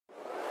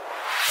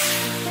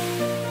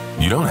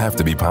You don't have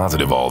to be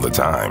positive all the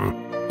time.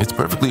 It's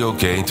perfectly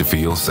okay to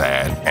feel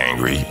sad,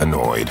 angry,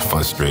 annoyed,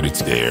 frustrated,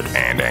 scared,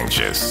 and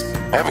anxious.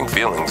 Having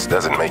feelings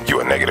doesn't make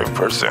you a negative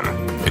person.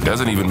 It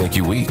doesn't even make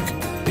you weak.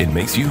 It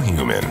makes you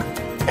human.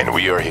 And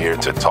we are here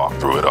to talk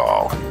through it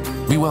all.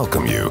 We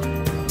welcome you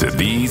to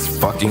These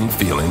Fucking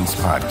Feelings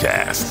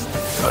Podcast,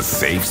 a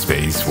safe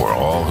space for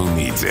all who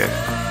needs it.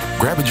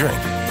 Grab a drink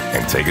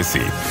and take a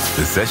seat.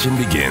 The session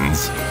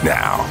begins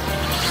now.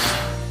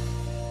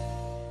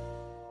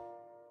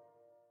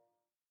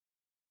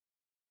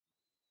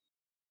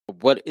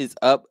 What is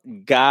up,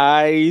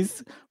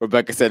 guys?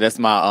 Rebecca said that's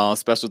my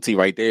specialty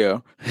right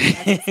there.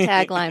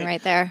 Tagline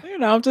right there. You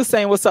know, I'm just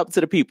saying what's up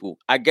to the people.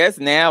 I guess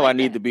now I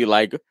need to be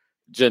like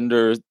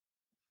gender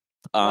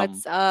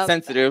What's up,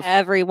 sensitive,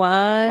 everyone?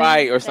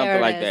 right, or something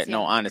like is, that. yeah.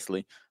 No,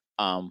 honestly,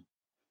 and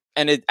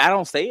I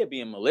don't say it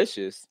being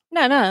malicious.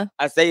 No.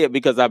 I say it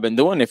because I've been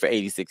doing it for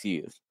 86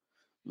 years.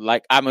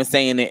 Like I've been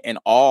saying it in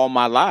all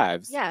my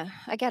lives. Yeah,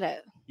 I get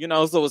it. You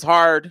know, so it's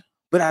hard.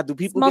 But do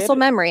people muscle get it?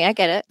 Memory? I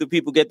get it. Do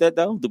people get that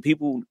though? Do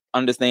people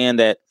understand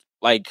that?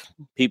 Like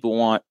people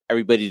want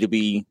everybody to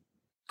be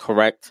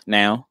correct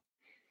now.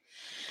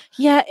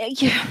 Yeah.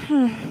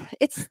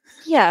 It's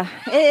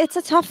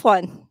a tough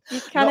one.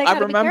 You kind of got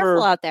to be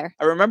careful out there.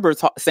 I remember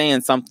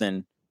saying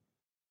something.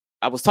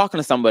 I was talking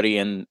to somebody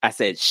and I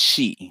said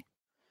she,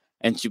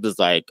 and she was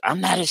like,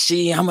 "I'm not a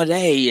she, I'm a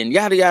they," and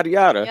yada yada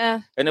yada.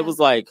 Yeah. And it was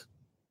like,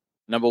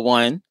 number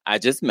one, I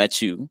just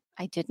met you.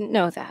 I didn't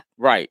know that.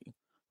 Right.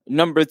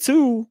 Number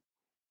two,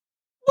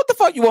 what the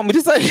fuck you want me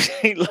to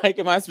say? Like,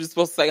 am I supposed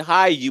to say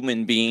hi,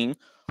 human being?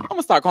 I'm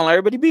gonna start calling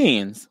everybody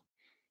beings.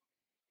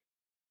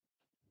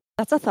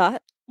 That's a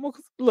thought. Well,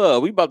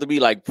 look, we about to be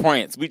like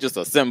Prince. We just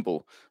a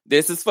symbol.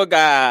 This is for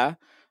guy.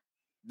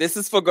 This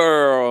is for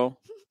girl.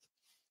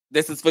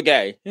 This is for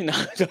gay. You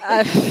know.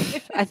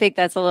 I think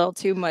that's a little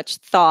too much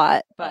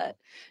thought, but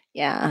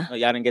yeah. Oh,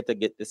 y'all didn't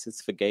get this is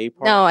for gay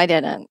part? No, I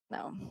didn't.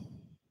 No.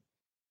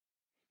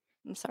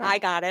 I'm sorry. I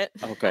got it.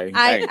 Okay.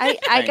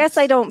 I guess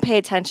I don't pay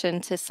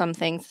attention to some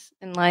things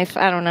in life.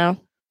 I don't know.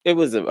 It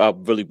was a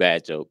really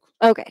bad joke.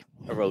 Okay.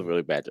 A really,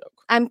 really bad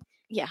joke.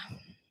 Yeah.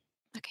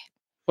 Okay.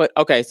 But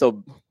okay,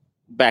 so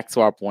back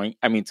to our point.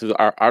 I mean, to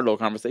our little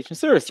conversation.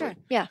 Seriously. Sure.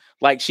 Yeah.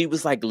 Like she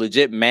was like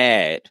legit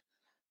mad.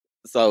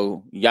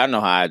 So y'all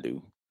know how I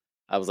do.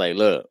 I was like,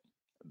 look,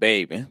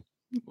 baby.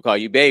 We'll call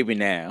you baby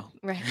now.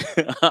 Right.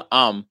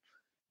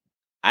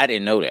 I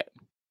didn't know that.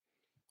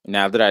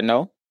 Now that I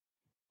know,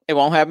 it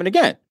won't happen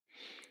again.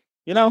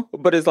 You know?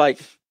 But it's like,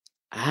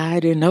 I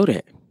didn't know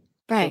that.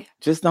 Right.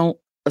 So just don't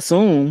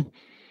assume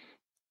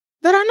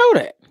that I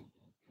know that.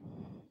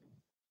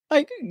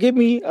 Like, give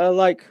me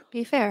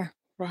be fair.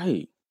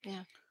 Right.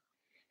 Yeah.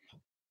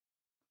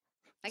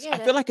 I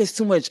feel like it's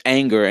too much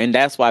anger, and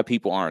that's why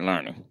people aren't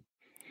learning.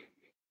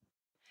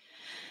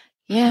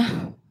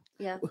 Yeah.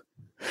 Yeah.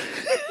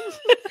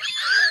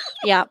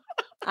 Yeah.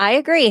 I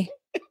agree.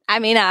 I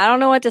mean, I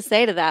don't know what to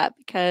say to that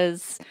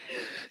because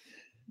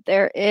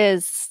there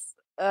is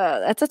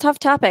that's a tough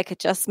topic,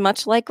 just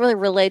much like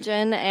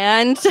religion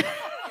and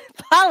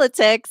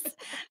politics.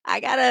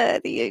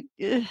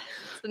 It's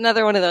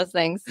another one of those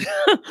things.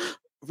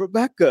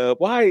 Rebecca,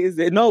 why is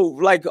it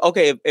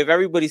okay, if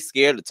everybody's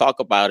scared to talk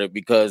about it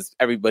because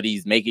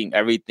everybody's making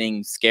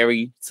everything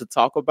scary to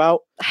talk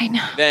about, I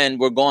know. Then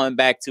we're going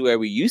back to where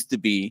we used to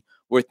be,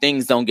 where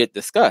things don't get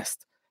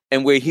discussed.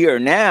 And we're here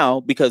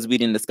now because we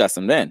didn't discuss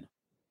them then.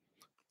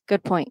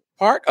 Good point.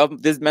 Part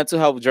of this mental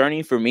health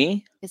journey for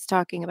me is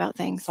talking about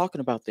things.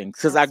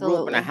 Because I grew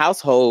up in a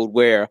household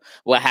where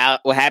what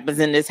happens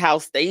in this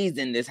house stays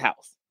in this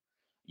house.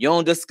 You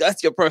don't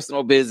discuss your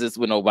personal business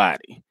with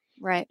nobody.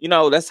 Right. You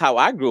know, that's how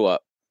I grew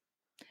up.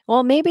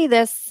 Well, maybe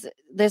this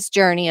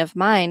journey of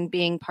mine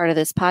being part of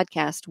this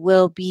podcast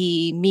will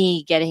be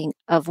me getting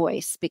a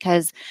voice,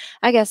 because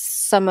I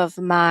guess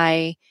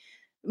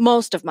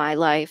most of my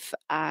life,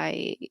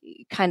 I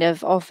kind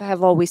of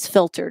have always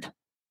filtered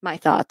my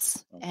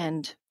thoughts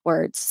and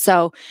words.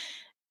 So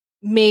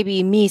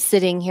maybe me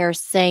sitting here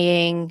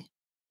saying,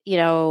 you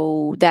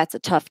know, that's a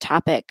tough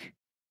topic,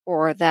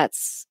 or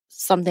that's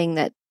something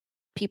that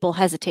people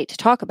hesitate to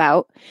talk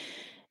about,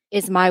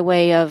 is my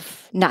way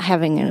of not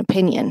having an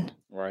opinion.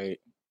 Right.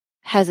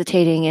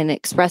 Hesitating in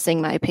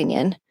expressing my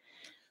opinion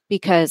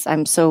because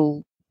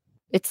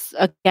it's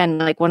again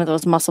like one of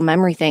those muscle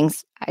memory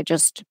things. I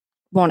just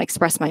won't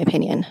express my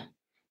opinion.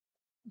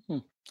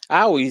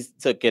 I always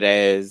took it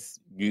as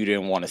you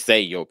didn't want to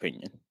say your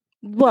opinion.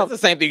 Well, that's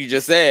the same thing you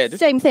just said.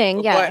 Same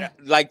thing, yeah.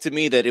 But like to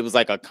me, that it was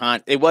like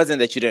it wasn't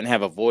that you didn't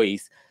have a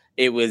voice.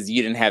 It was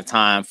you didn't have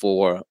time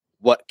for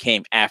what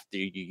came after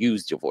you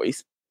used your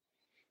voice.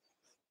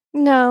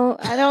 No,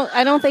 I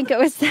don't think it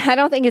was. I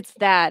don't think it's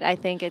that. I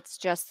think it's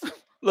just.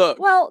 Look.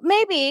 Well,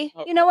 maybe.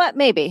 You know what?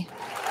 Maybe.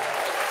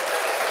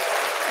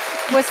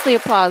 What's the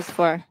applause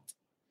for?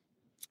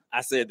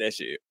 I said that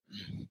shit.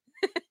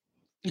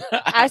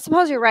 I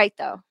suppose you're right,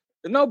 though.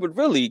 No, but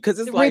really, because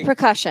it's the like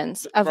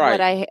repercussions of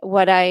right.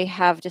 what I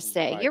have to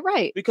say. Right. You're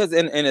right. Because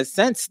in a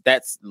sense,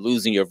 that's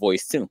losing your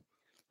voice too.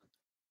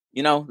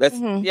 You know, that's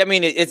I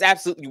mean, it's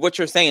absolutely what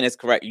you're saying is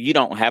correct. You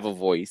don't have a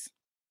voice.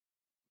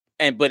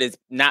 But it's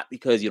not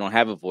because you don't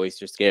have a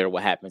voice. You're scared of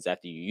what happens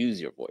after you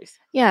use your voice.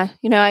 Yeah.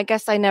 You know, I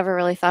guess I never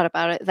really thought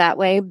about it that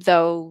way,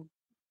 though.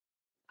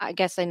 I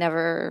guess I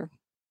never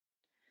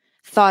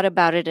thought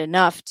about it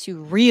enough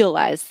to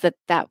realize that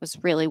that was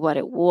really what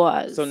it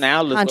was. So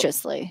now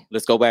consciously.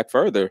 Let's go back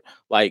further.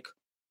 Like,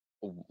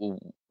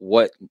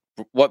 what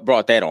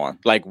brought that on?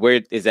 Like,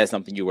 where is that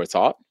something you were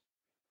taught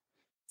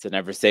to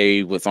never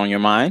say what's on your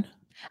mind?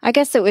 I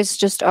guess it was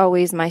just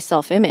always my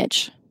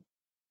self-image.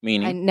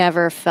 Meaning? I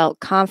never felt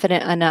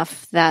confident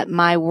enough that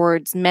my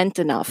words meant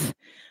enough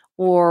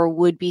or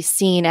would be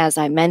seen as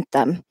I meant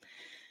them.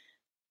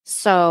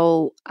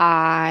 So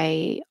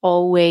I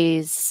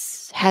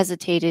always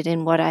hesitated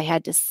in what I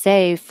had to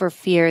say for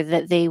fear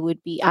that they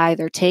would be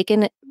either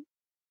taken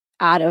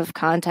out of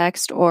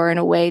context or in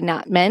a way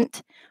not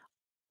meant,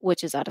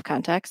 which is out of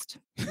context.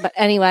 But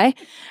anyway,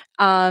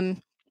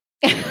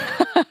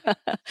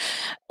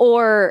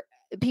 or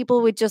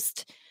people would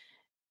just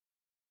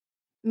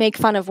make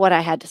fun of what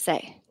I had to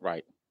say.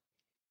 Right.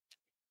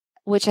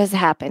 Which has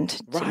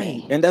happened to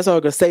me. And that's all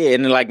I'm going to say.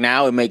 And like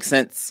now it makes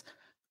sense.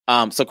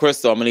 So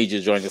Crystal, I'm going to need you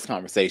to join this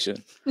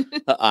conversation.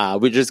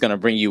 We're just going to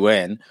bring you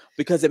in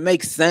because it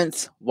makes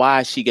sense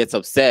why she gets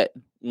upset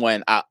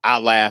when I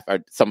laugh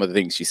at some of the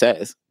things she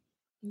says.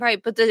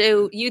 Right. But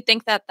do you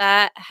think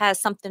that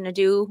has something to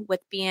do with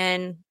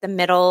being the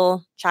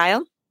middle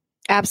child?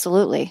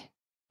 Absolutely.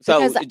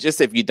 So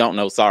just if you don't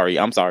know,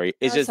 I'm sorry.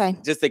 It's just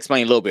to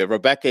explain a little bit.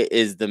 Rebecca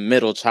is the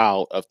middle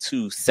child of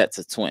two sets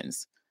of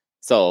twins.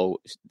 So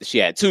she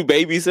had two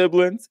baby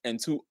siblings and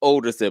two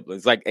older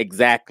siblings, like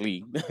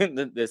exactly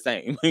the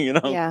same, you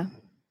know? Yeah.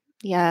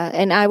 Yeah.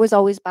 And I was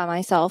always by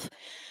myself.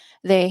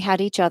 They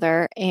had each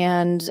other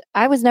and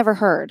I was never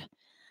heard.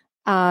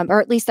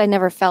 Or at least I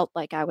never felt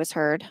like I was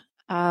heard.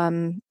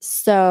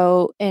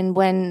 So, and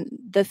when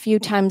the few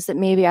times that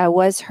maybe I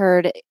was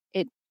heard,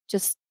 it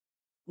just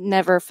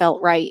never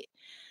felt right.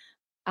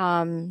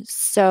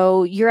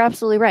 So you're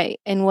absolutely right.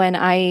 And when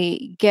I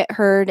get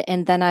heard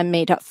and then I'm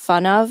made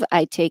fun of,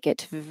 I take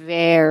it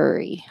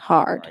very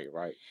hard.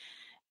 Right.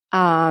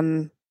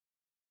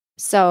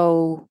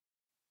 So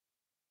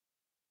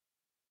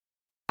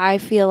I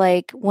feel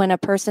like when a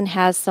person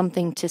has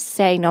something to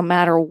say, no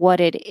matter what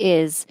it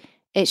is,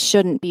 it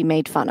shouldn't be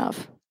made fun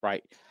of.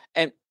 Right.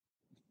 And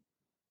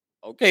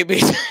okay,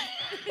 bitch.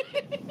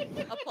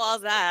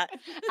 Applause that.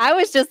 I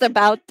was just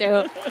about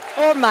to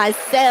for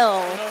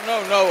myself.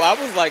 No. I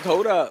was like,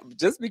 hold up.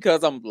 Just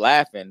because I'm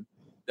laughing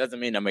doesn't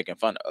mean I'm making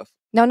fun of.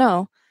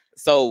 No.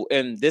 So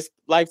in this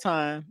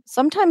lifetime,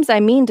 sometimes I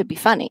mean to be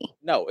funny.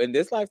 No, in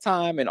this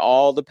lifetime and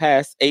all the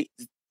past 8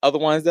 other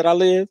ones that I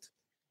lived,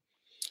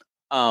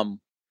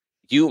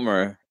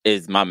 humor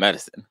is my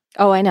medicine.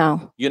 Oh, I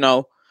know. You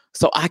know,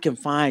 so I can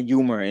find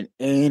humor in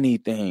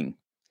anything.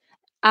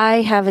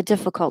 I have a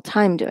difficult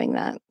time doing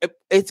that.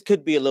 It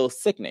could be a little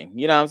sickening,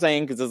 you know what I'm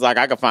saying? Because it's like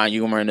I can find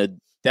humor in a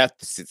death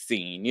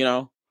scene, you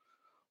know?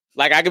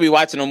 Like I could be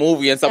watching a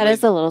movie and something. That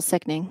is a little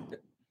sickening.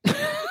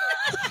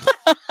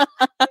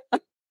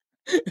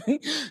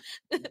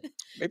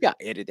 Maybe I'll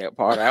edit that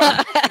part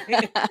out.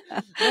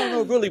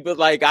 No, really, but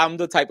like I'm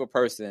the type of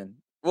person.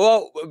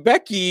 Well,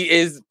 Becky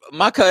is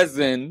my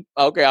cousin.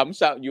 Okay, I'm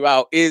shouting you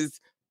out. Is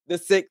the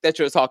sick that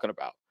you're talking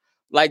about?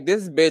 Like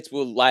this bitch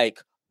will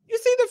like, you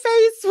see the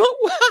face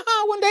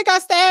when they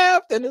got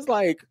stabbed, and it's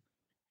like,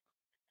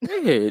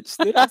 bitch,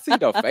 did I see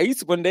the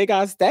face when they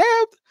got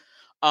stabbed?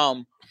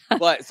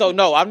 But so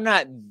no, I'm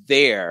not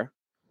there.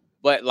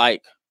 But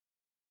like,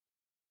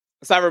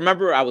 so I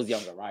remember I was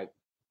younger, right?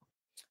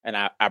 And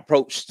I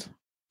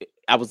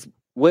was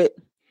with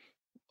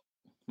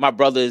my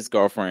brother's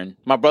girlfriend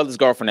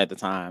at the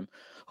time,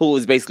 who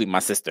was basically my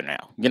sister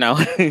now, you know?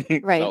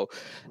 Right. So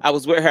I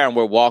was with her and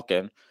we're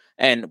walking,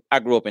 and I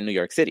grew up in New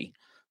York City.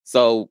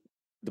 So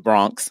the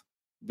Bronx,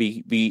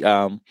 I'm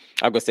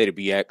gonna say the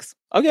BX.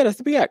 Oh yeah, that's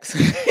the BX.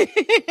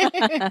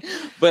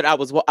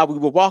 But we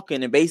were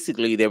walking, and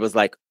basically there was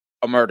like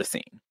a murder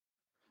scene,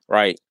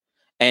 right?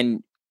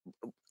 And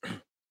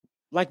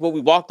like what we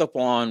walked up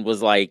on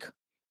was like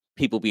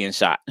people being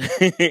shot,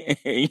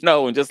 you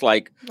know, and just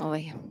like, oh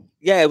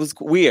yeah, it was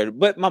weird.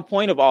 But my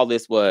point of all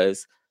this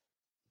was,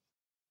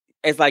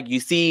 it's like you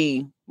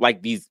see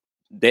like these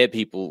dead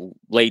people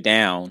lay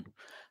down,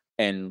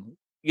 and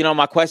you know,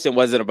 my question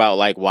wasn't about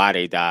like why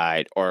they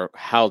died or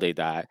how they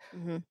died.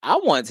 Mm-hmm. I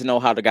wanted to know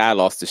how the guy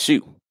lost his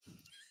shoe.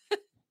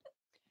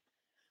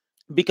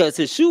 Because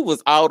his shoe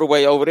was all the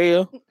way over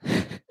there,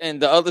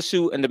 and the other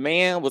shoe and the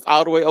man was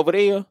all the way over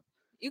there.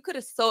 You could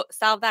have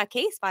solved that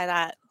case by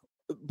that.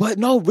 But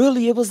no,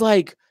 really, it was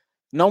like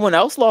no one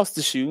else lost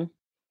the shoe.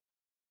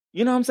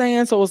 You know what I'm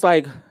saying? So it's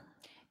like,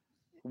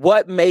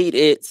 what made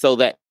it so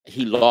that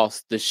he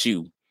lost the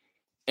shoe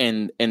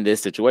in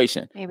this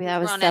situation? Maybe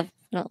that was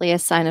definitely a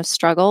sign of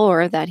struggle,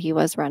 or that he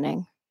was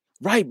running.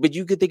 Right, but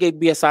you could think it'd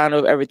be a sign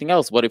of everything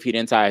else. What if he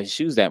didn't tie his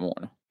shoes that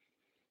morning?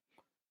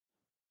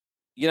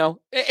 You know,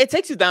 it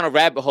takes you down a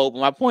rabbit hole. But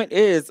my point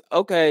is,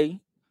 okay,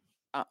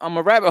 I'm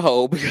a rabbit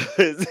hole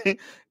because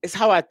it's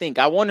how I think.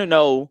 I want to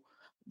know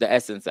the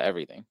essence of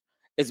everything.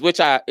 It's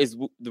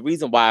the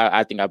reason why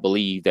I think I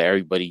believe that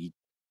everybody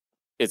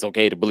it's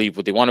okay to believe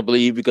what they want to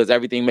believe because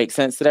everything makes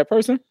sense to that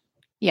person.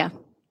 Yeah.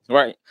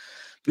 Right.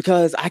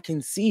 Because I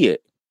can see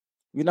it,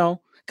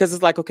 because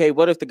it's like, okay,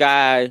 what if the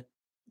guy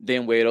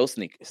didn't wear those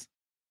sneakers?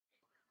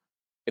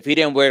 If he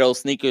didn't wear those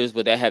sneakers,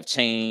 would that have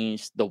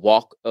changed the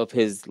walk of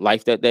his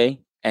life that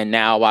day? And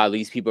now while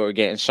these people are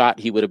getting shot,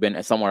 he would have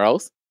been somewhere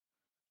else,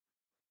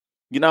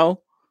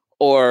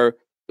 or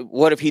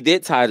what if he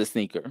did tie the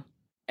sneaker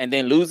and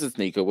then lose the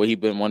sneaker? Would he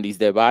been one of these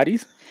dead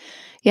bodies?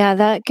 Yeah,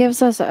 that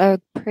gives us a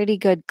pretty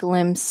good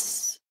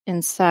glimpse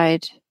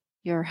inside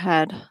your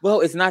head. Well,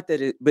 it's not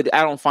that but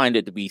I don't find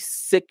it to be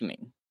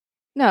sickening.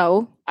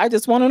 No. I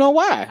just want to know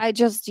why. I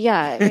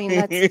mean,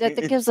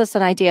 that gives us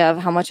an idea of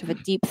how much of a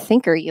deep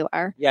thinker you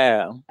are.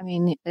 Yeah. I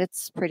mean,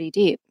 it's pretty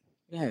deep.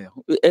 Yeah.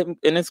 And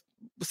it's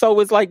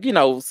like,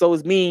 so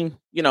it's me,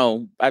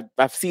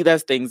 I see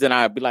those things and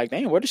I'd be like,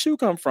 dang, where'd the shoe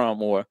come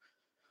from? Or,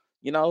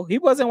 he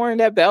wasn't wearing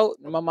that belt.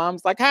 And my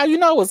mom's like, how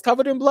it's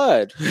covered in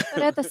blood.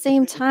 But at the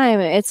same time,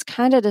 it's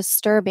kind of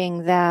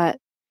disturbing that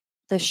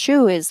the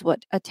shoe is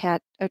what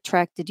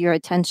attracted your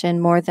attention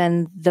more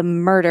than the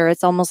murder.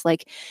 It's almost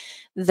like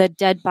the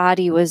dead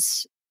body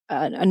was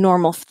a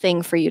normal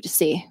thing for you to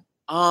see.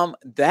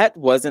 That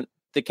wasn't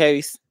the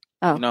case.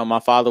 Oh. My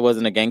father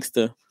wasn't a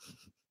gangster.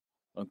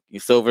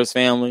 Silver's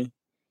family.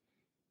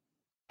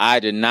 I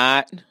did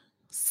not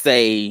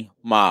say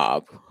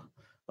mob.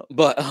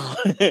 But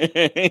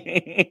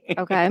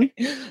okay.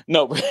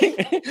 No,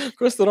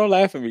 Crystal, don't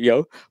laugh at me,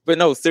 yo. But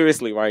no,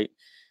 seriously, right?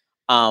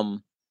 I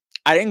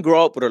didn't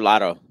grow up with a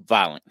lot of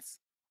violence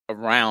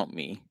around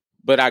me,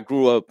 but I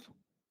grew up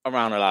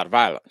around a lot of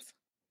violence.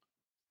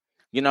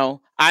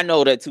 I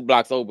know that 2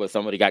 blocks over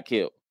somebody got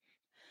killed.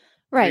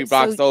 Right. 3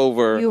 blocks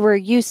over. You were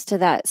used to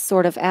that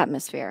sort of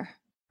atmosphere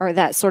or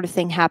that sort of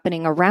thing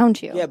happening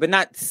around you. Yeah, but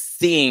not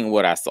seeing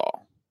what I saw.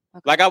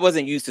 Okay. Like I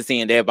wasn't used to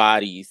seeing dead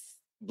bodies,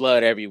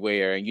 blood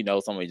everywhere,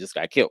 and somebody just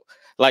got killed.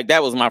 Like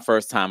that was my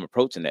first time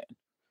approaching that.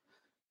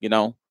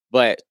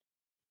 But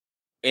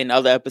in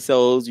other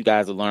episodes, you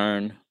guys will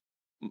learn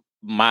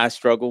my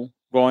struggle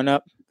growing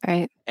up.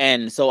 Right.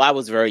 And so I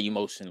was very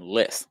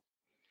emotionless.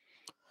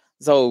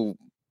 So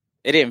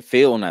it didn't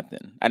feel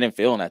nothing. I didn't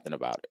feel nothing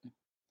about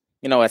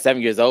it. At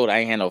 7 years old, I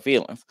ain't had no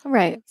feelings.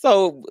 Right.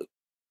 So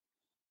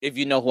if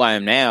you know who I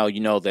am now, you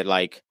know that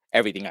like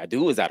everything I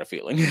do is out of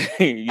feeling.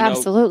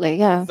 Absolutely.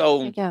 Yeah.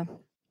 So yeah.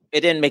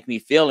 It didn't make me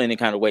feel any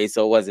kind of way,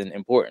 so it wasn't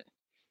important.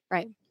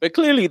 Right. But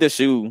clearly the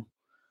shoe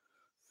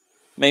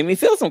made me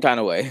feel some kind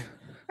of way.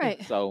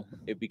 Right. So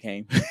it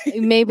became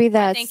maybe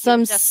that's I think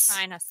you're just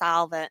trying to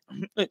solve it.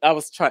 I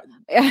was trying.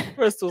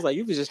 First, was like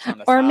you were just trying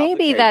to. Or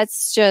maybe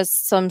that's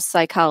just some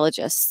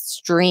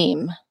psychologist's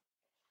dream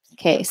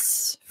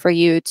case for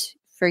you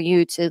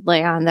to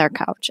lay on their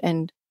couch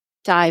and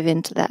dive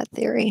into that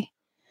theory.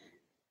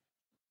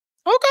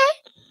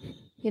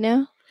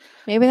 Okay.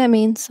 Maybe that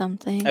means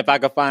something. If I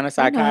could find a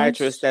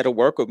psychiatrist that'll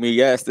work with me,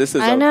 yes, this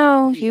is. I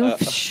know you. a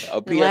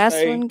the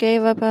last one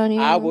gave up on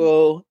you. I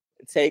will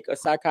take a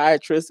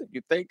psychiatrist if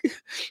you think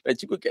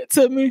that you could get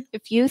to me.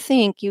 If you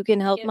think you can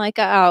help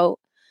Micah out,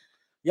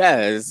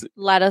 yes,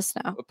 let us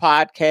know.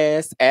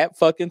 Podcast at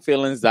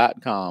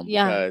fuckingfeelings.com.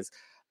 Yeah. Because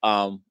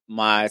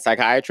my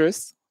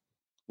psychiatrist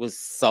was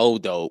so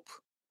dope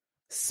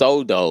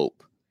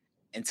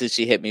until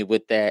she hit me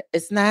with that.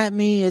 It's not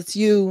me, it's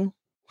you.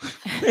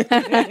 In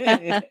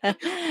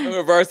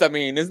reverse, I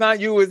mean, it's not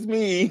you, it's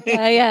me.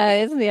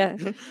 Yeah.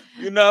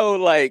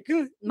 Like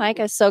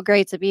Micah's so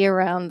great to be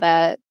around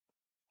that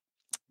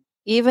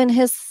even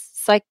his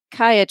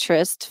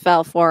psychiatrist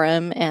fell for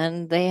him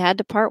and they had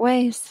to part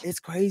ways. It's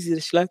crazy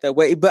that she left that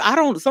way. But I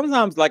don't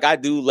sometimes like I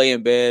do lay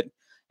in bed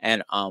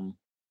and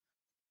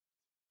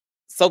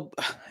so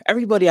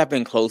everybody I've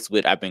been close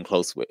with.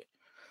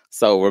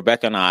 So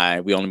Rebecca and I,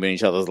 we only been in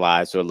each other's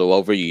lives for a little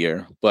over a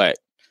year, but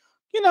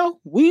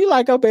we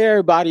like up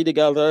everybody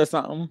together or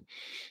something.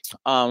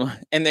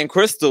 And then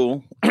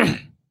Crystal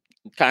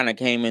kind of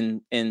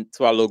came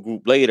into our little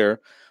group later,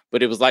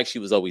 but it was like she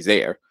was always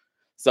there.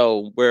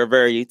 So we're a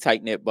very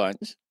tight knit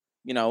bunch,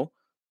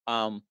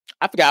 I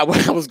forgot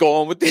where I was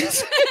going with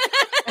this.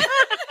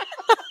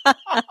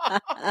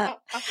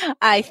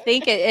 I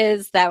think it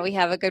is that we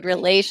have a good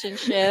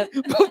relationship.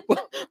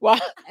 Why?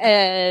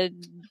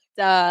 And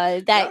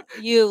that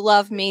you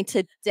love me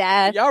to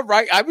death. Y'all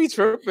right. I be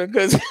tripping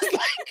because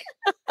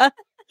like,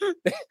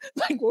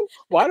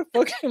 why the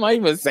fuck am I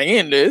even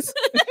saying this?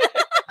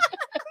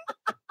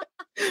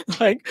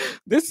 Like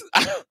this,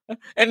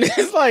 and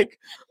it's like,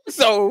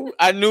 so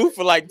I knew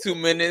for like 2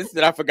 minutes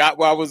that I forgot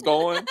where I was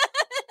going,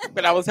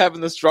 but I was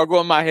having the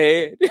struggle in my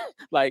head.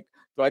 Like,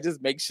 do I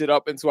just make shit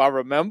up until I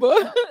remember?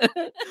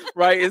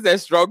 Right? Is that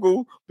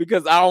struggle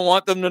because I don't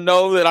want them to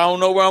know that I don't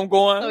know where I'm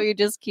going? So you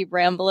just keep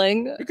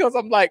rambling? Because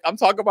I'm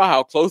talking about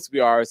how close we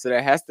are, so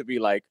there has to be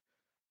like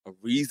a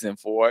reason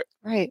for it.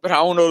 Right. But I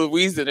don't know the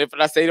reason. If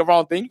I say the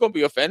wrong thing, you're going to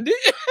be offended?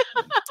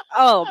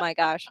 Oh my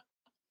gosh.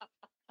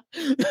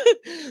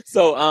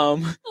 So, oh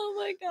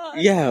my god.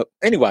 Yeah.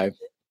 Anyway,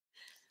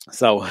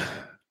 So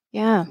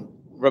Yeah.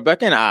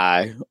 Rebecca and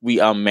I, we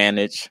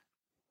manage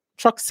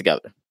trucks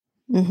together.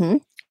 Mm-hmm.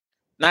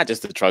 Not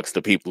just the trucks,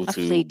 the people A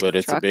too, fleet but of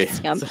it's a big,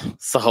 trucks, yep.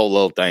 it's a whole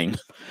little thing.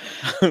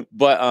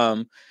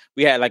 But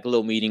we had like a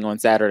little meeting on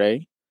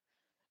Saturday,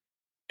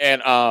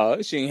 and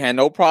she had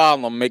no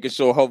problem making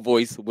sure her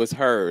voice was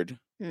heard.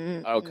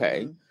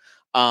 Okay.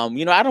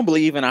 Mm-mm. I don't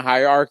believe in a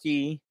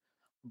hierarchy,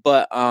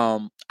 but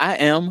I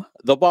am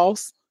the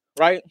boss,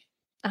 right?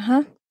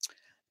 Uh-huh.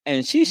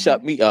 And she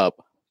shut me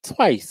up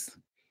twice.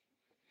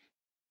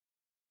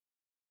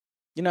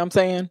 You know what I'm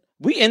saying?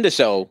 We end the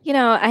show.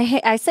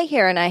 I sit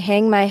here and I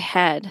hang my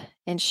head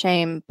in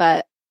shame,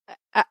 but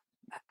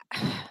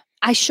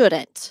I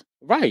shouldn't,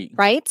 Right.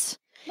 right?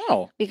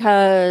 No.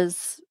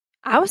 Because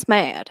I was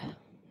mad.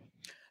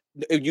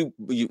 You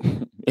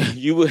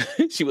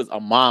she was a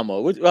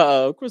mama.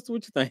 Crystal,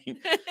 what you think?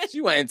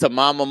 She went into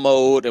mama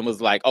mode and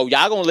was like, "Oh,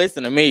 y'all gonna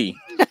listen to me."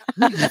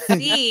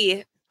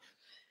 See,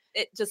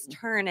 it just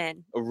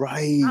turning.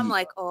 Right. I'm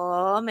like,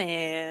 oh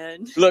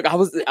man. Look, I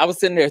was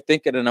sitting there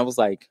thinking, and I was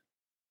like,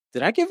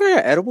 did I give her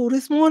an edible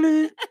this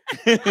morning?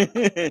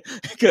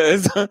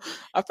 Because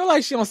I feel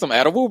like she on some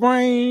edible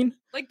brain.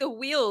 Like the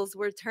wheels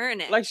were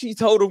turning. Like she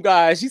told them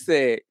guys, she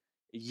said,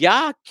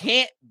 "Y'all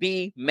can't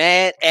be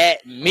mad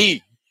at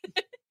me.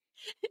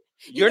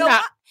 You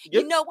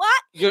know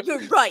what? You're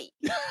right."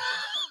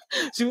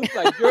 She was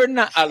like, "You're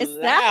not allowed." Is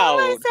that how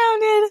I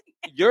sounded?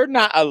 You're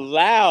not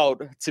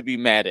allowed to be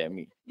mad at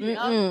me.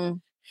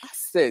 Mm-mm. I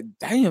said,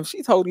 "Damn!"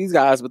 She told these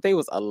guys, but they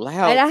was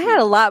allowed. And I had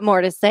a lot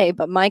more to say,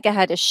 but Micah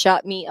had to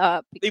shut me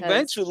up because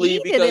Eventually,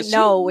 he because didn't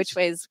know which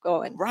way it's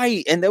going.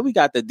 Right, and then we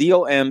got the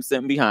DOM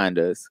sitting behind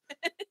us.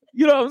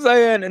 You know what I'm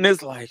saying? And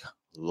it's like,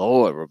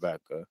 Lord,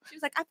 Rebecca. She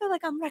was like, I feel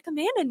like I'm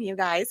recommending you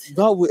guys.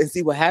 No, and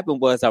see what happened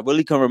was I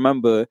really can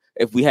remember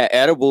if we had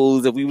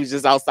edibles, if we was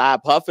just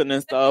outside puffing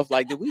and stuff.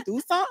 Like, did we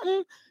do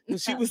something? And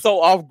she was so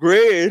off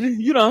grid.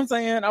 You know what I'm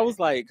saying? I was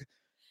like,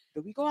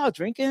 did we go out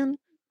drinking?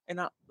 And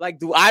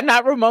do I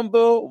not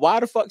remember why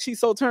the fuck she's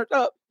so turned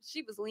up?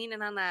 She was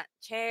leaning on that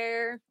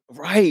chair.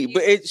 Right,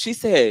 but she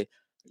said,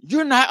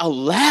 "You're not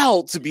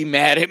allowed to be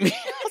mad at me."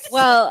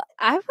 Well,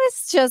 I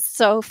was just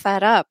so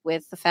fed up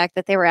with the fact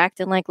that they were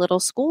acting like little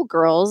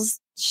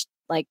schoolgirls,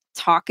 like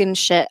talking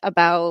shit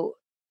about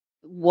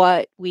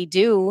what we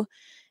do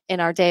in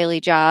our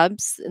daily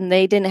jobs, and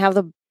they didn't have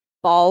the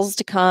balls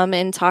to come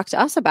and talk to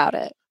us about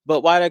it.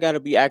 But why they gotta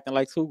be acting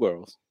like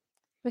schoolgirls?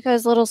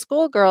 Because little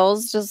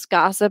schoolgirls just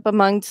gossip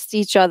amongst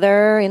each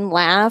other and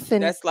laugh,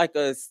 and that's like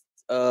a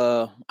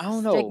I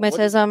don't know,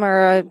 stigmatism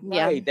or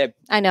right, that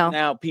I know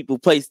now people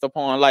placed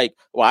upon like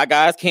why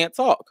guys can't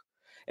talk.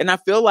 And I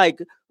feel like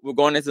we're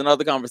going into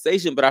another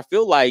conversation, but I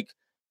feel like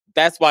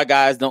that's why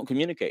guys don't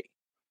communicate.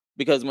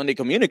 Because when they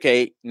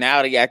communicate,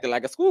 now they acting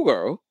like a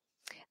schoolgirl.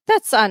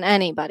 That's on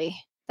anybody.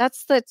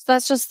 That's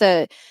just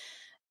the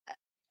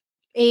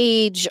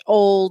age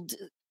old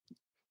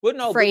Well,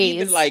 no,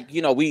 phrase. but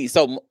even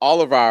so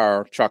all of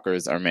our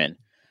truckers are men.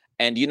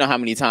 And you know how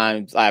many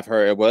times I've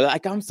heard, well,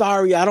 like, I'm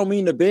sorry, I don't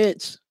mean to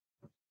bitch.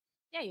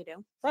 Yeah, you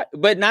do. Right.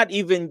 But not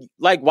even,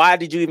 like, why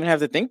did you even have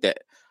to think that?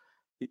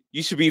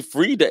 You should be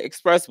free to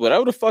express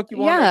whatever the fuck you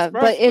want to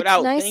express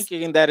without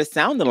thinking that it's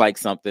sounding like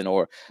something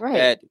or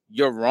that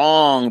you're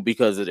wrong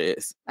because it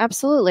is.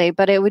 Absolutely.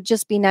 But it would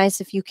just be nice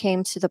if you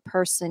came to the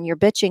person you're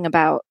bitching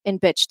about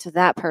and bitch to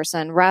that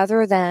person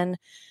rather than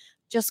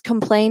just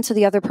complain to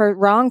the other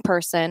wrong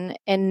person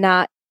and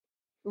not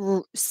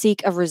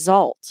seek a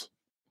result.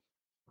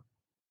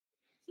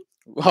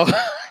 Hold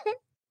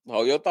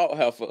your thought,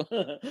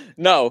 heifer.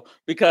 No,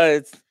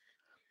 because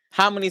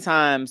how many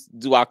times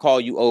do I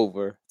call you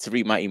over to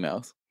read my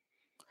emails?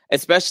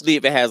 Especially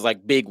if it has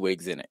like big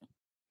wigs in it.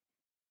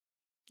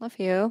 A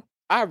few.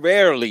 I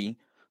rarely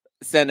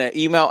send an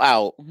email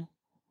out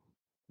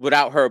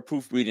without her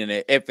proofreading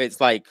it. If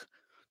it's like,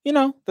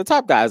 the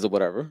top guys or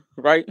whatever,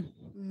 right?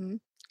 Mm-hmm.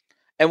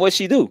 And what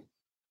she do?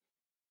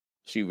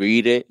 She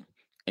read it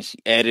and she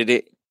edit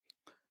it.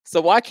 So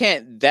why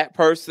can't that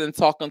person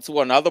talking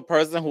to another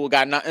person who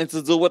got nothing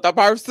to do with the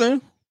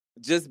person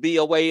just be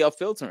a way of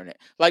filtering it?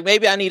 Like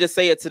maybe I need to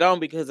say it to them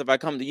because if I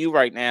come to you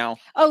right now.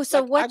 Oh,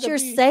 so like, what you're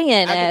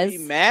saying I is could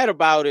be mad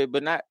about it,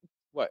 but not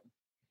what?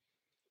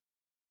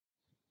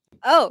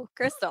 Oh,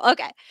 Crystal.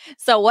 Okay.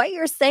 So what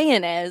you're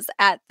saying is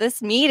at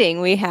this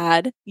meeting we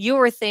had, you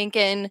were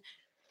thinking,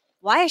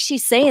 why is she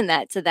saying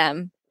that to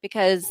them?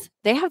 Because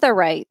they have the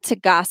right to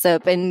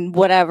gossip and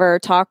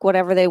talk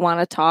whatever they want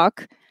to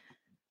talk.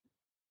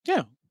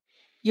 Yeah.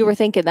 You were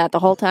thinking that the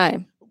whole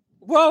time.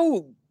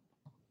 Well,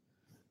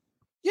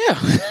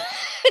 yeah.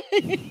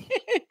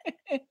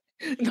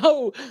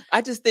 No,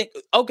 I just think,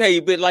 okay,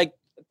 but like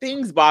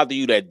things bother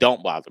you that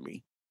don't bother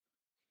me.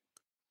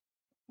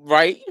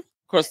 Right?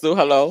 Crystal,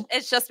 hello?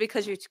 It's just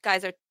because you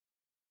guys are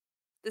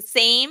the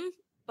same,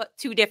 but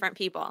two different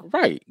people.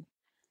 Right.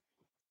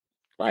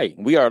 Right.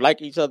 We are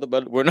like each other,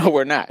 but we're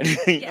not.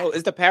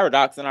 It's the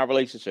paradox in our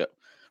relationship.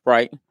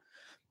 Right?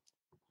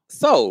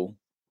 So,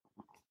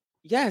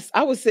 yes,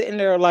 I was sitting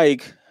there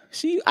like,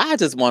 I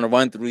just want to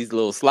run through these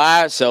little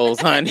slideshows,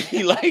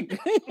 honey. Like,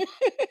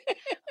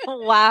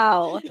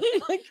 Wow.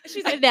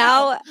 She's like,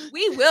 Now- now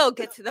we will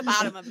get to the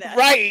bottom of this.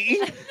 Right.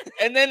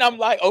 And then I'm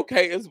like,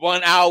 okay, it's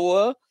 1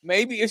 hour.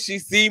 Maybe if she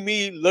see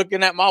me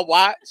looking at my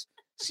watch,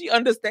 she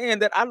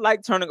understand that I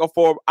like turning a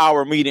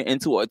 4-hour meeting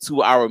into a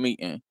 2-hour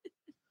meeting.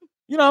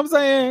 You know what I'm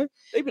saying?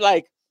 They be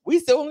like, we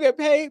still gonna get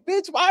paid?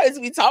 Bitch, why is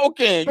we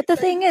talking? But the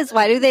thing is,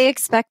 why do they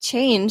expect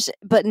change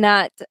but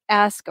not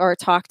ask or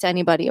talk to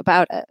anybody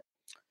about it?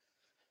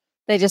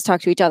 They just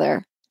talk to each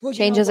other. Well, you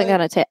Change know isn't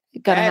what?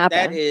 gonna happen.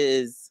 That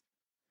is,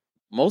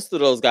 most of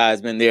those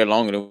guys been there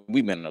longer than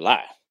we've been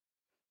alive.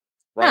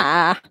 Right.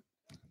 Ah,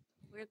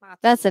 Weird math.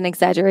 that's an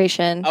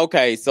exaggeration.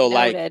 Okay, so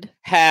like Noted.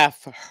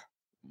 half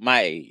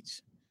my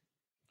age.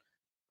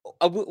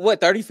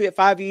 What,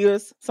 35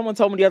 years? Someone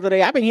told me the other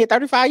day, I've been here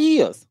 35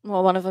 years.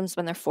 Well, one of them's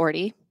been there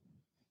 40.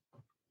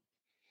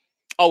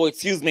 Oh,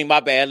 excuse me, my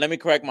bad. Let me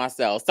correct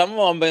myself. Some of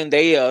them been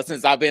there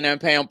since I've been in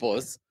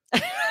Pampers.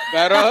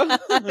 Better?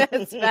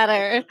 That's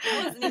better.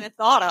 I wasn't even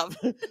thought of.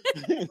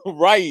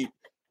 Right.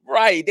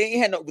 They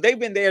ain't had no, they've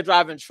been there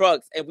driving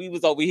trucks and we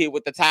was over here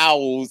with the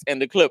towels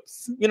and the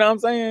clips. You know what I'm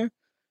saying?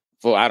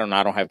 Well, I don't know.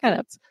 I don't have Kind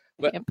of clips.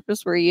 But-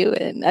 Campers were you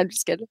in? I'm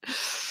just kidding.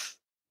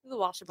 The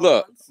washable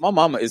Look, ones. my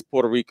mama is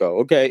Puerto Rico,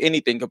 okay?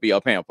 Anything could be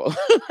a pamper.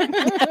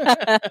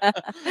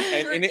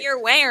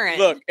 You're wearing.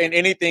 Look, and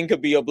anything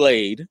could be a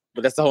blade,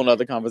 but that's a whole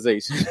nother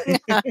conversation.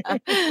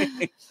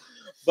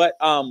 But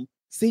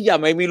see, y'all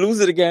made me lose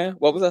it again.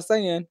 What was I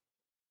saying?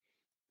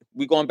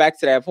 We going back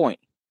to that point.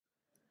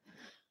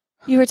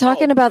 You were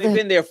talking about they've the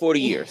been there 40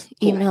 years.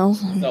 Cool.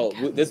 emails. So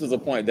this was a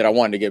point that I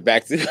wanted to get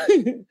back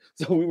to.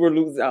 So we were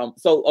losing.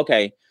 So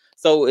okay.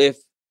 So if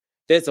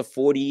there's a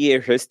 40-year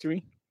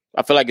history,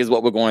 I feel like it's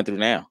what we're going through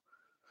now.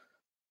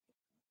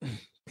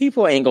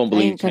 People ain't gonna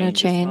believe. Ain't gonna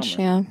change.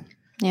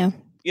 Yeah.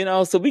 You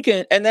know, so we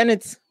can, and then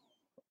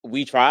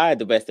we tried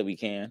the best that we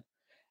can,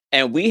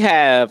 and we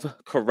have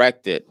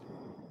corrected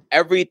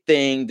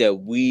everything that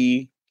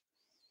we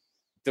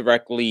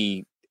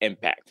directly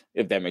impact,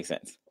 if that makes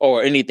sense,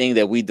 or anything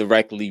that we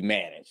directly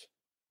manage.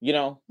 You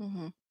know,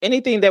 Mm-hmm.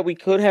 anything that we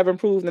could have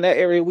improved in that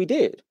area, we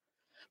did.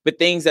 But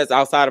things that's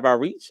outside of our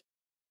reach,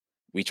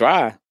 we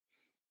try,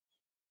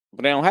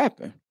 but they don't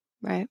happen.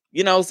 Right.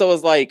 You know, so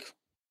it's like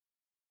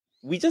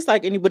we just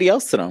like anybody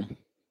else to them.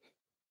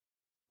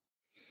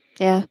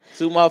 Yeah.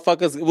 Two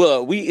motherfuckers.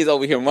 Well, we is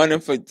over here running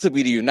to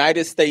be the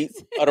United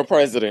States of the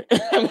president.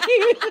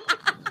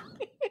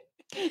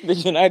 The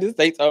United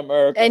States of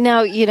America. And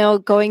now,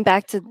 going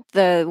back to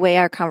the way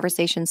our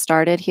conversation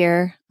started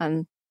here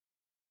on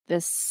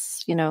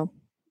this,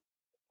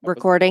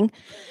 recording.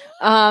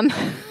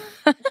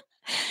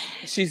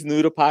 She's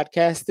new to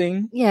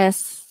podcasting.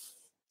 Yes.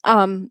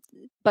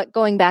 But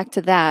going back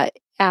to that,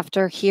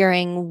 after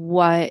hearing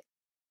what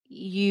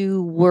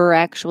you were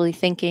actually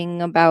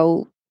thinking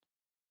about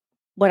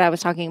what I was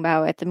talking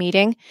about at the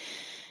meeting,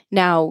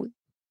 now,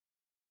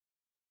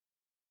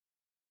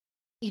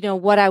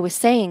 what I was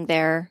saying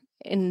there,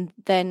 and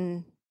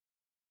then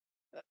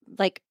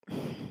like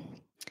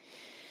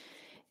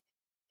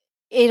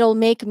it'll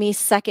make me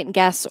second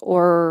guess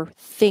or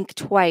think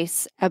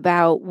twice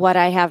about what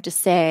I have to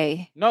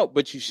say No,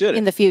 but you shouldn't.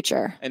 in the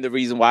future. And the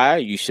reason why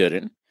you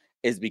shouldn't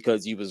is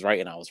because you was right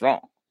and I was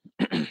wrong.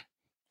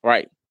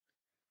 Right.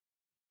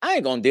 I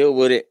ain't gonna deal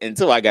with it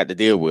until I got to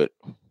deal with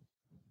it.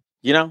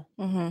 You know?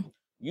 Mm-hmm.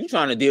 You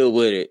trying to deal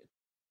with it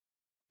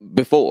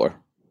before.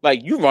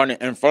 Like you running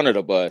in front of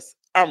the bus.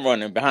 I'm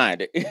running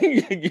behind it.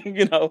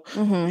 You know?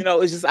 Mm-hmm. You know,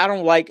 it's just I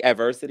don't like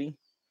adversity.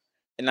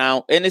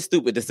 And it's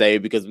stupid to say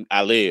because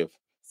I live.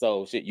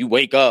 So shit, you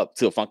wake up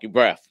to a funky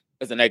breath.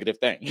 It's a negative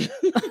thing. You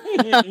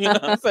know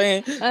what I'm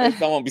saying? Like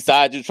someone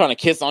beside you trying to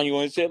kiss on you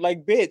and shit.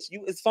 Like, bitch,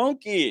 it's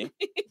funky.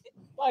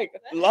 Like,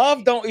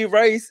 love don't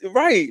erase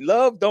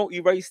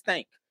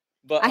stink.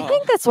 But I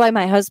think that's why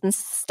my husband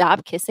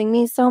stopped kissing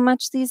me so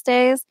much these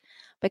days,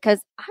 because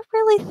I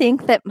really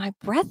think that my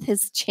breath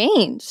has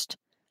changed.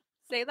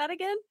 Say that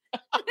again.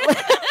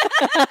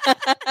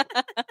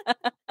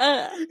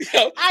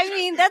 I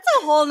mean, that's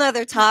a whole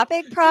nother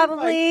topic,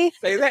 probably. Like,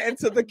 say that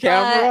into the But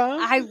camera.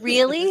 I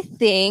really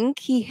think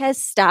he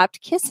has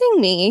stopped kissing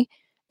me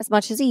as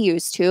much as he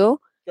used to.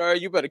 Girl,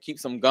 you better keep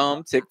some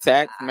gum, Tic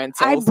Tac,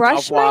 Mentos, I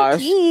brush my mouthwash.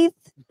 teeth.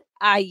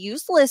 I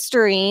use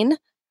Listerine.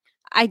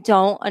 I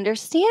don't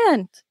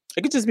understand.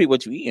 It could just be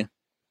what you eating.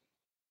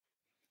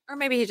 Or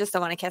maybe he just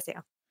don't want to kiss you.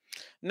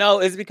 No,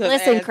 it's because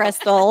Listen, as-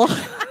 Crystal.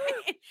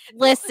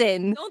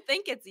 Listen. Don't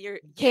think it's your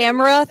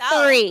Camera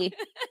yourself. 3.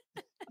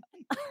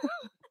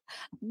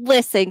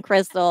 Listen,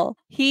 Crystal.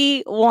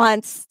 He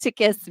wants to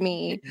kiss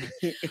me.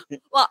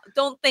 Well,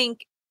 don't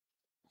think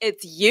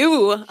it's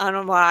you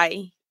on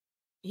why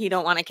he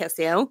don't want to kiss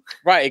you.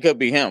 Right, it could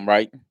be him,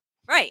 right?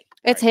 Right.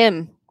 It's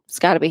him. It's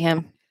got to be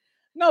him.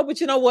 No,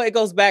 but you know what? It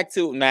goes back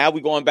to now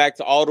we're going back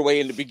to all the way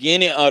in the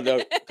beginning of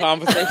the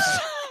conversation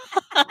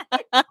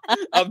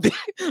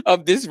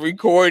of this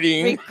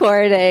recording,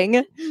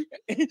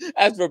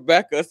 as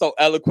Rebecca so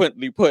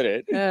eloquently put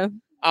it. Yeah.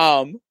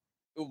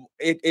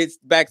 It's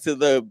back to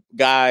the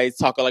guys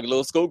talking like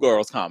little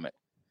schoolgirls comment.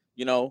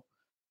 You know,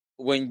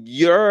 when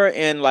you're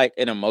in like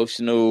an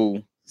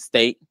emotional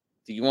state,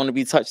 do you want to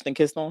be touched and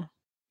kissed on?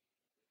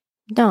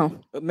 No.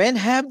 But men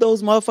have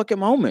those motherfucking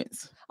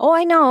moments. Oh,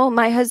 I know.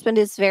 My husband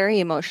is very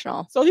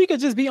emotional. So he could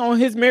just be on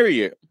his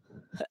myriad.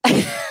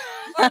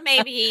 Or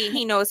maybe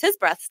he knows his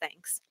breath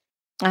stinks.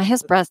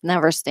 His breath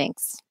never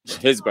stinks.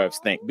 His breath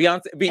stink.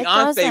 Beyonce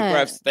doesn't.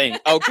 breath stink.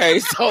 Okay,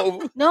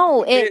 so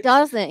No, it Bitch,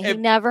 doesn't. He if-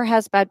 never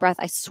has bad breath.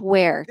 I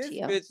swear this to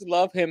you. bitch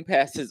love him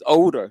past his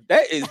odor.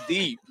 That is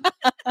deep.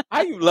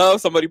 How you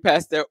love somebody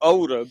past their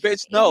odor,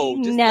 bitch? No,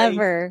 He just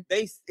never.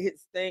 They hit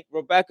stink.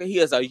 Rebecca, he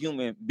is a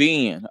human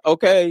being.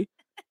 Okay,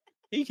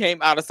 he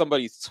came out of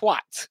somebody's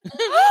twat.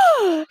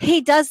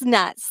 He does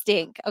not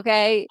stink.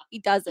 Okay, he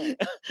doesn't.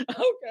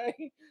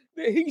 Okay,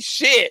 he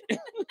shit.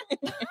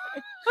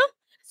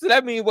 So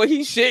that means when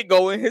he shit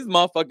go in his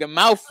motherfucking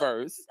mouth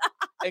first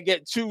and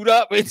get chewed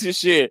up into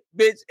shit.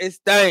 Bitch, it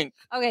stank.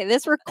 Okay,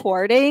 this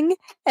recording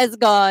has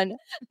gone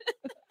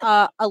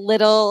a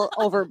little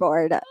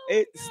overboard.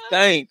 It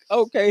stank.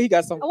 Okay, he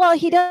got some. Well,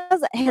 he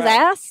does. His Right.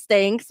 ass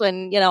stinks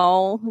when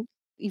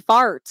he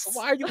farts.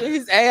 Why are you in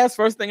his ass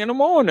first thing in the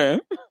morning?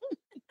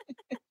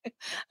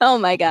 Oh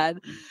my god.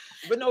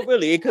 But no,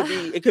 really,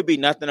 it could be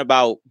nothing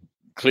about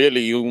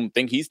clearly you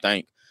think he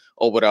stank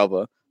or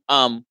whatever.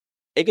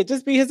 It could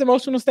just be his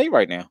emotional state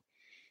right now.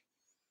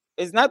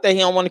 It's not that he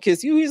don't want to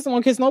kiss you, he just don't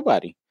want to kiss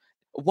nobody.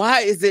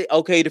 Why is it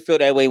okay to feel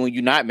that way when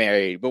you're not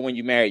married, but when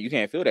you're married, you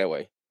can't feel that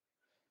way?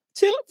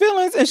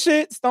 Feelings and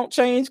shits don't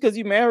change because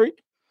you married.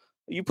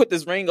 You put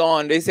this ring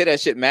on, they say that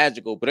shit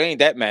magical, but it ain't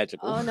that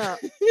magical. Oh no.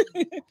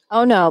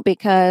 Oh no,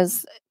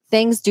 because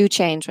things do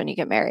change when you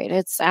get married.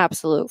 It's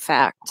absolute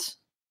fact.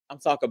 I'm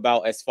talking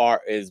about as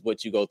far as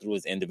what you go through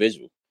as an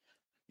individual.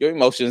 Your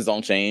emotions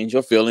don't change.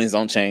 Your feelings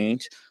don't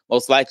change.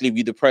 Most likely, if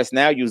you're depressed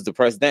now, you was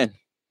depressed then.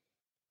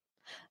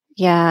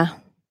 Yeah,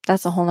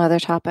 that's a whole nother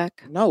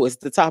topic. No, it's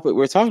the topic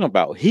we're talking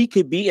about. He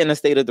could be in a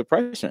state of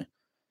depression.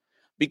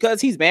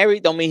 Because he's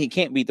married don't mean he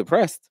can't be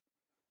depressed.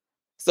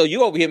 So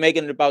you over here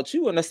making it about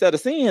you, and instead of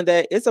seeing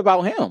that it's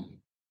about him.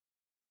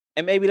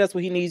 And maybe that's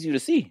what he needs you to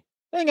see.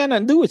 It ain't got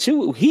nothing to do with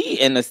you. He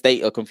in a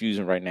state of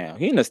confusion right now.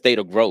 He in a state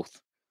of growth.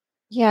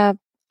 Yeah,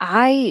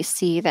 I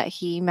see that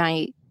he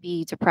might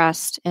be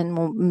depressed and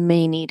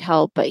may need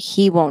help, but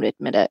he won't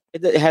admit it.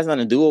 It has nothing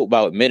to do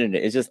about admitting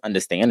it. It's just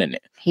understanding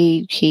it.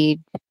 He He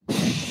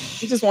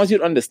just wants you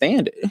to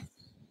understand it.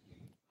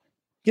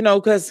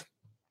 Because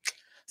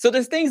so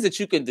there's things that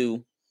you can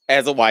do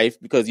as a wife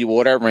because you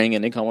wore that ring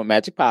and they come with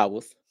magic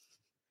powers.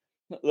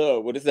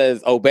 Look, what it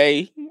says,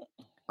 obey.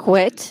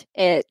 quit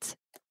it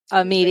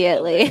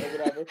immediately.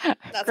 Whatever.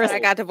 That's when I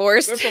got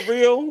divorced. But for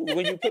real,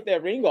 when you put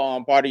that ring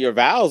on, part of your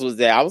vows was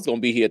that I was going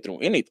to be here through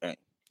anything.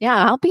 Yeah,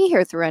 I'll be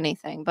here through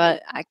anything,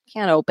 but I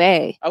can't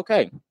obey.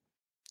 Okay.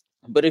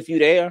 But if you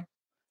there,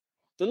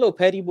 the little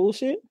petty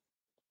bullshit,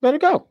 let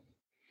it go.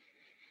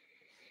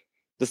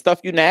 The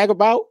stuff you nag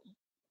about,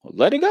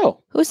 let it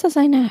go. Who says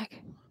I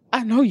nag?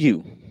 I know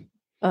you.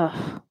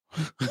 Ugh.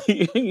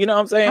 You know what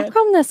I'm How saying?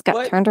 come this got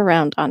What? turned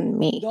around on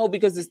me? No,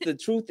 because the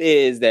truth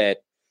is that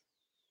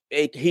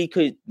he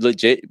could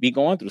legit be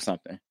going through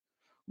something.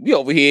 We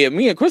over here,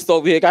 me and Chris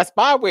over here got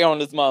spyware on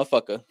this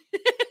motherfucker.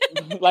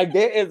 Like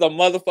there is a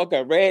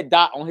motherfucking red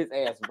dot on his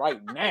ass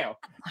right now.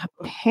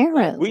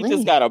 Apparently. We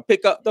just gotta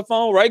pick up the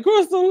phone, right,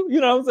 Crystal?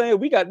 You know what I'm saying?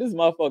 We got this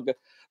motherfucker.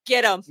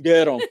 Get him.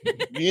 Get him.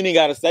 You ain't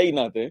gotta say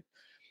nothing.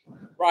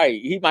 Right.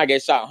 He might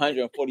get shot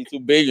 142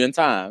 billion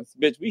times.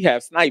 Bitch, we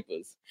have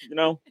snipers,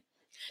 You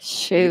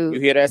Shoot.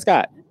 hear that,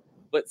 Scott?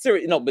 But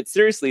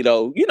seriously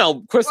though,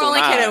 Crystal. We're only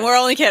and I- kidding. We're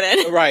only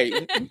kidding.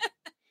 Right.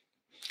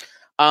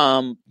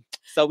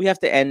 So we have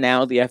to end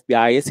now. The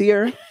FBI is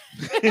here.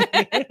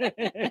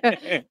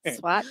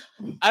 SWAT.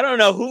 I don't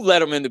know who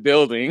let him in the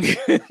building.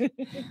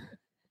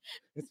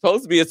 It's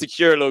supposed to be a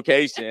secure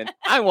location.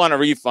 I want a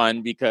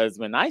refund because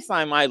when I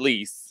signed my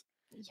lease,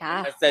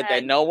 Yeah. I said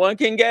that no one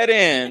can get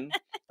in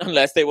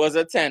unless there was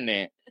a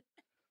tenant.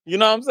 You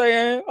know what I'm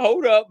saying?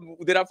 Hold up.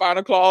 Did I find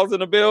a clause in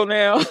the bill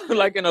now?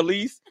 Like in a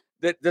lease?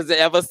 Does it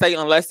ever say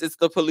unless it's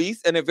the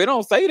police? And if it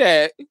don't say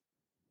that,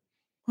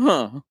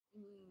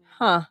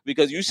 Huh.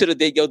 because you should have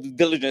did your due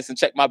diligence and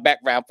checked my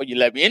background before you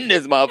let me in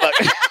this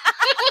motherfucker.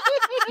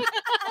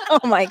 Oh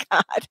my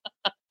God.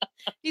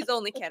 He's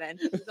only kidding.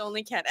 He's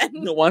only kidding.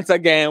 Once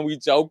again, we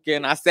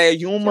joking. I said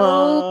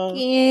humor.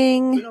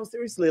 Joking.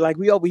 Seriously, like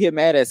we over here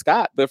mad at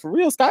Scott, but for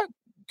real, Scott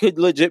could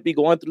legit be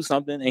going through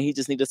something and he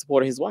just need the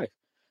support of his wife.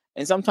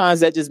 And sometimes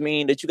that just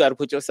means that you got to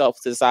put yourself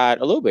to the side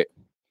a little bit.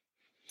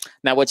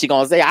 Now, what you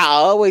gonna say? I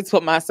always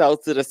put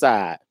myself to the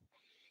side.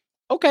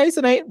 Okay,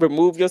 so then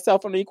remove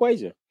yourself from the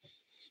equation.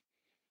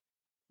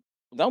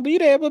 Don't be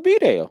there, but be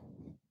there.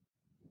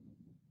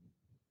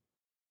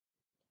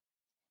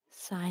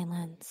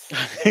 Silence.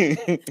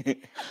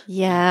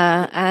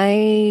 Yeah,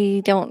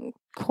 I don't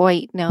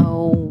quite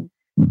know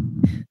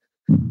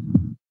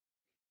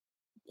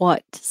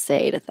what to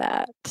say to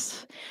that.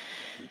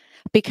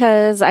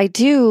 Because I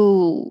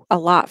do a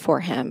lot for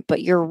him,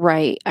 but you're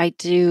right. I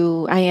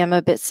am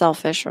a bit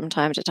selfish from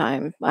time to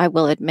time. I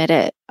will admit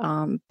it.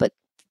 But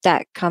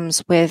that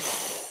comes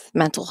with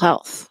mental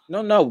health.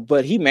 No,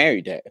 but he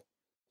married that.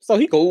 So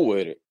he cool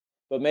with it.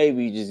 But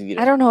maybe just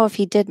I don't know if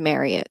he did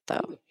marry it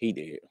though. He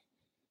did.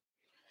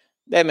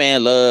 That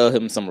man love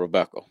him some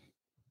Rebecca.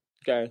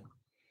 Okay.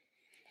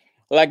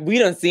 Like we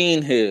done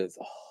seen his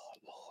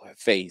Lord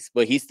face,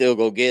 but he still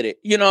go get it.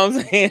 You know what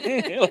I'm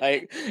saying?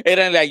 Like it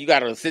ain't like you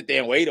gotta sit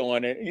there and wait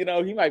on it. You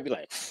know, he might be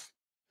like,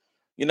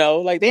 you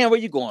know, like, damn, where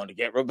you going to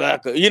get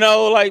Rebecca? You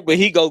know, like, but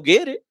he go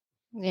get it.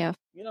 Yeah.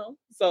 You know,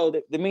 so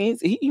that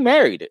means he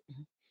married it.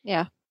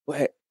 Yeah.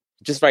 But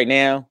just right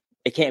now,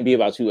 it can't be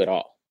about you at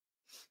all.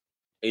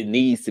 It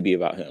needs to be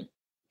about him.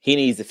 He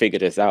needs to figure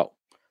this out.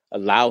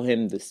 Allow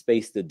him the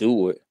space to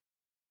do it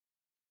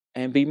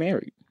and be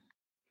married.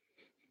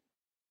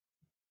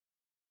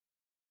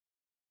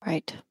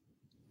 Right.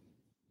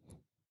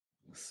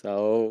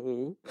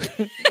 So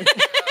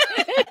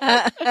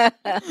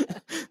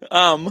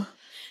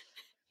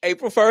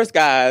April 1st,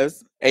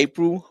 guys.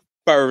 April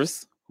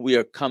 1st, we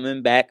are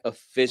coming back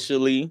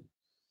officially.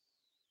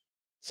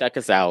 Check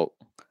us out.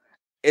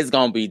 It's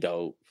gonna be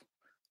dope.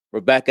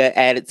 Rebecca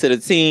added to the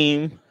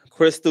team.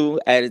 Crystal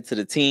added to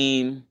the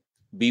team.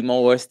 B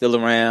More still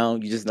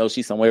around. You just know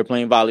she's somewhere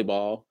playing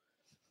volleyball.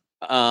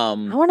 I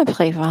want to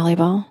play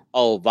volleyball.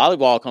 Oh,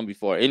 volleyball come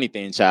before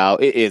anything,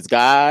 child. It is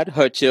God,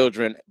 her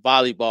children,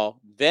 volleyball,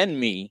 then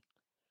me.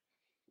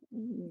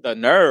 The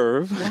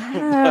nerve.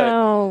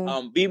 Wow.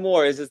 But, B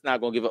More is just not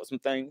gonna give up some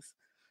things.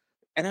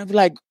 And I'd be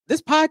like,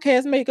 this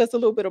podcast make us a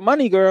little bit of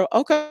money, girl.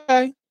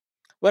 Okay.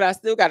 But I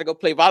still got to go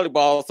play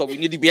volleyball, so we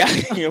need to be out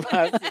here.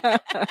 Like,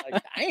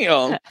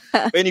 damn.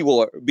 But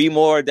anyway, B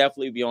More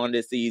definitely be on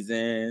this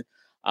season.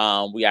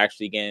 We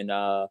actually getting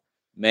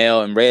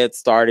Mel and Red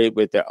started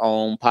with their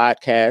own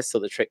podcast, so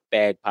the Trick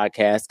Bag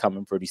podcast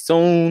coming pretty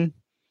soon.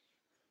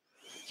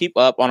 Keep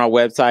up on our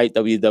website,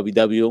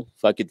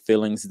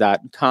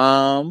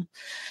 www.fuckitfeelings.com.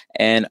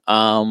 And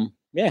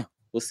yeah,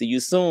 we'll see you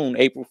soon.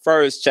 April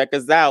 1st. Check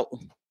us out.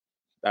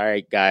 All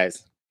right,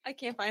 guys. I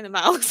can't find the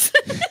mouse.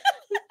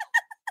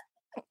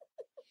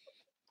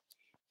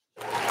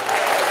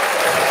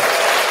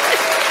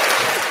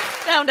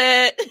 Found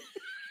it.